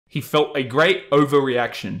He felt a great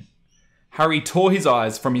overreaction. Harry tore his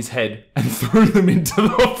eyes from his head and threw them into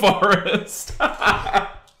the forest.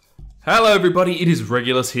 Hello everybody, it is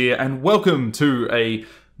Regulus here and welcome to a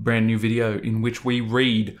brand new video in which we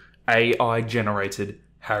read AI-generated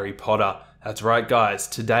Harry Potter. That's right guys,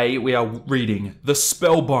 today we are reading the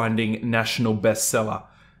spellbinding national bestseller,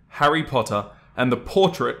 Harry Potter and the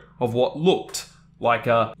portrait of what looked like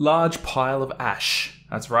a large pile of ash.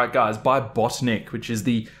 That's right guys, by Botanic, which is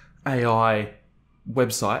the AI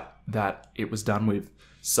website that it was done with.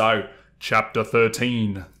 So, Chapter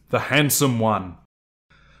 13, The Handsome One.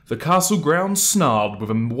 The castle grounds snarled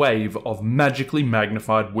with a wave of magically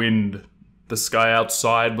magnified wind. The sky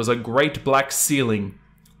outside was a great black ceiling,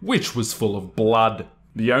 which was full of blood.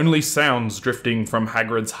 The only sounds drifting from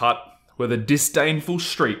Hagrid's hut were the disdainful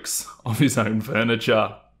shrieks of his own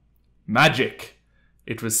furniture. Magic!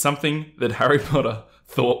 It was something that Harry Potter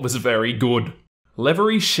thought was very good.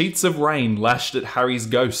 Leathery sheets of rain lashed at Harry's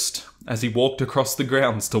ghost as he walked across the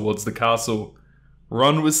grounds towards the castle.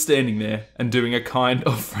 Ron was standing there and doing a kind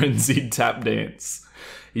of frenzied tap dance.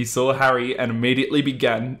 He saw Harry and immediately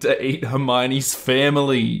began to eat Hermione's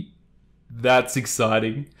family. That's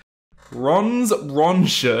exciting. Ron's Ron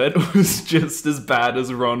shirt was just as bad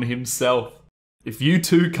as Ron himself. If you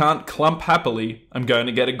two can't clump happily, I'm going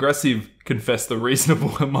to get aggressive, confessed the reasonable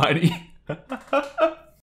Hermione.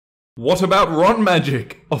 What about Ron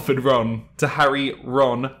magic? Offered Ron. To Harry,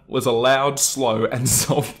 Ron was a loud, slow, and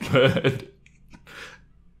soft bird.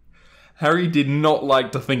 Harry did not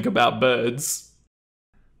like to think about birds.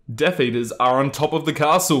 Death Eaters are on top of the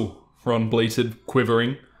castle, Ron bleated,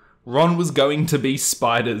 quivering. Ron was going to be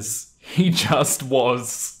spiders. He just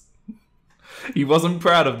was. He wasn't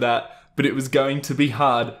proud of that, but it was going to be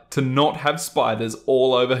hard to not have spiders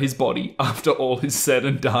all over his body after all is said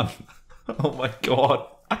and done. Oh my god.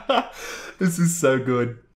 This is so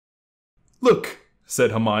good. Look,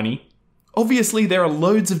 said Hermione. Obviously there are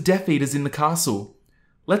loads of Death Eaters in the castle.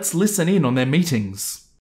 Let's listen in on their meetings.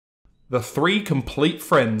 The three complete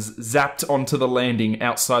friends zapped onto the landing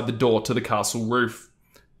outside the door to the castle roof.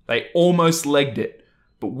 They almost legged it,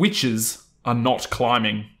 but witches are not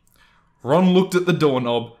climbing. Ron looked at the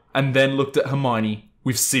doorknob and then looked at Hermione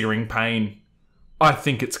with searing pain. I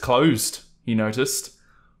think it's closed, he noticed.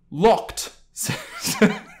 Locked, said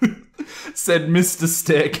Mr.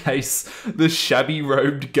 Staircase, the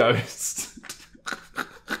shabby-robed ghost.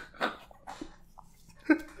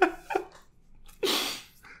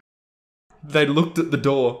 They looked at the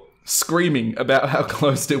door, screaming about how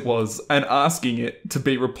closed it was and asking it to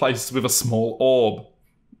be replaced with a small orb.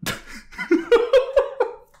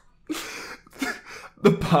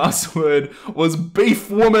 The password was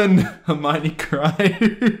Beef Woman, Hermione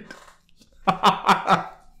cried.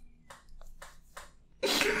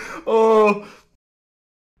 Oh.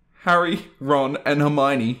 Harry, Ron, and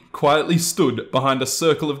Hermione quietly stood behind a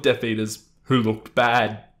circle of Death Eaters who looked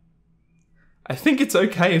bad. I think it's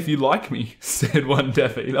okay if you like me, said one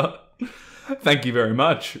Death Eater. Thank you very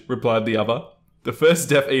much, replied the other. The first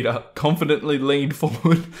Death Eater confidently leaned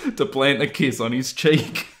forward to plant a kiss on his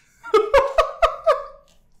cheek.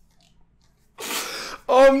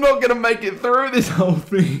 Oh, I'm not going to make it through this whole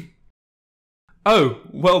thing. Oh,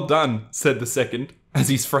 well done, said the second, as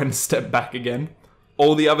his friend stepped back again.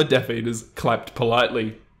 All the other Death Eaters clapped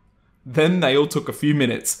politely. Then they all took a few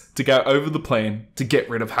minutes to go over the plan to get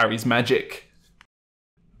rid of Harry's magic.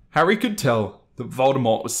 Harry could tell that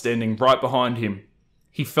Voldemort was standing right behind him.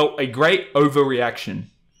 He felt a great overreaction.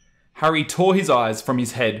 Harry tore his eyes from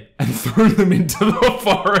his head and threw them into the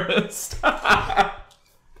forest.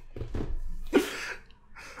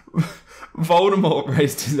 Voldemort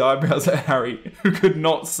raised his eyebrows at Harry, who could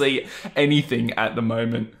not see anything at the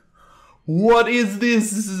moment. What is this?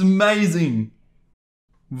 This is amazing.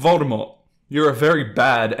 Voldemort, you're a very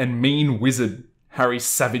bad and mean wizard, Harry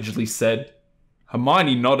savagely said.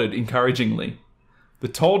 Hermione nodded encouragingly. The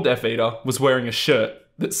tall Death Eater was wearing a shirt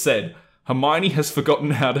that said, Hermione has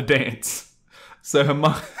forgotten how to dance. So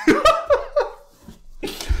Hermione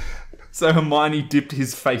dipped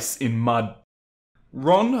his face in mud.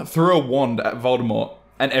 Ron threw a wand at Voldemort,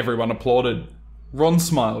 and everyone applauded. Ron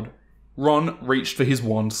smiled. Ron reached for his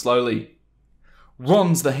wand slowly.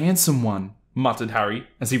 Ron's the handsome one, muttered Harry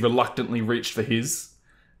as he reluctantly reached for his.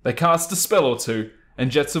 They cast a spell or two,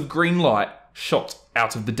 and jets of green light shot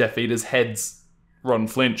out of the Death Eaters' heads. Ron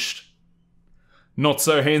flinched. Not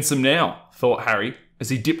so handsome now, thought Harry, as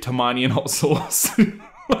he dipped Hermione in hot sauce.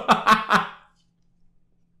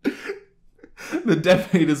 The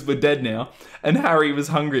Death Eaters were dead now, and Harry was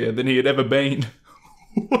hungrier than he had ever been.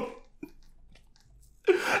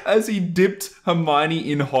 As he dipped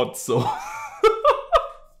Hermione in hot sauce.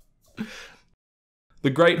 The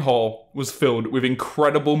Great Hall was filled with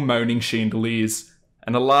incredible moaning chandeliers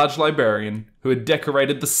and a large librarian who had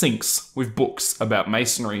decorated the sinks with books about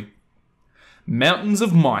masonry. Mountains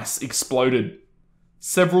of mice exploded.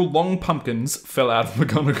 Several long pumpkins fell out of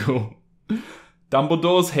McGonagall.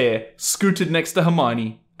 Dumbledore's hair scooted next to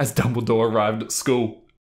Hermione as Dumbledore arrived at school.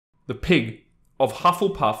 The pig of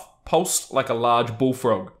Hufflepuff pulsed like a large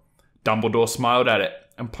bullfrog. Dumbledore smiled at it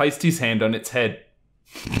and placed his hand on its head.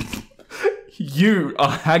 You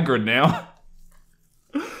are Hagrid now.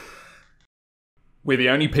 We're the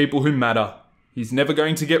only people who matter. He's never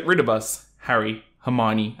going to get rid of us, Harry,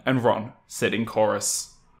 Hermione, and Ron said in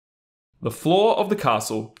chorus. The floor of the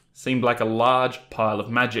castle seemed like a large pile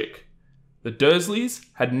of magic. The Dursleys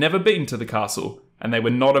had never been to the castle, and they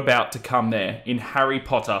were not about to come there in Harry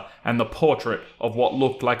Potter and the portrait of what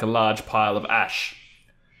looked like a large pile of ash.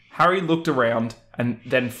 Harry looked around and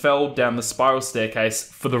then fell down the spiral staircase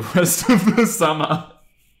for the rest of the summer.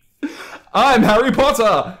 I'm Harry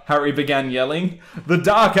Potter! Harry began yelling. The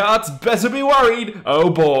dark arts better be worried! Oh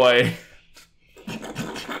boy.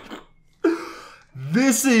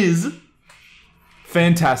 This is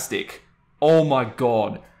fantastic. Oh my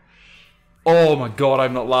god. Oh my god,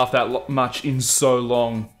 I've not laughed that much in so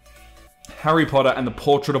long. Harry Potter and the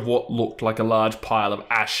portrait of what looked like a large pile of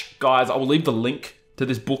ash. Guys, I will leave the link to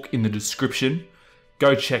this book in the description.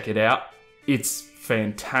 Go check it out. It's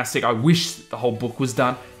fantastic. I wish the whole book was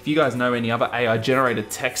done. If you guys know any other AI generated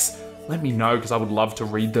texts, let me know because I would love to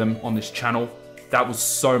read them on this channel. That was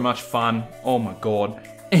so much fun. Oh my god.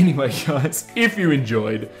 Anyway, guys, if you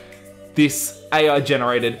enjoyed this AI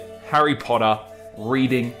generated Harry Potter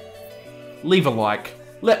reading, leave a like,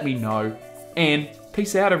 let me know, and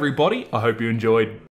peace out everybody. I hope you enjoyed.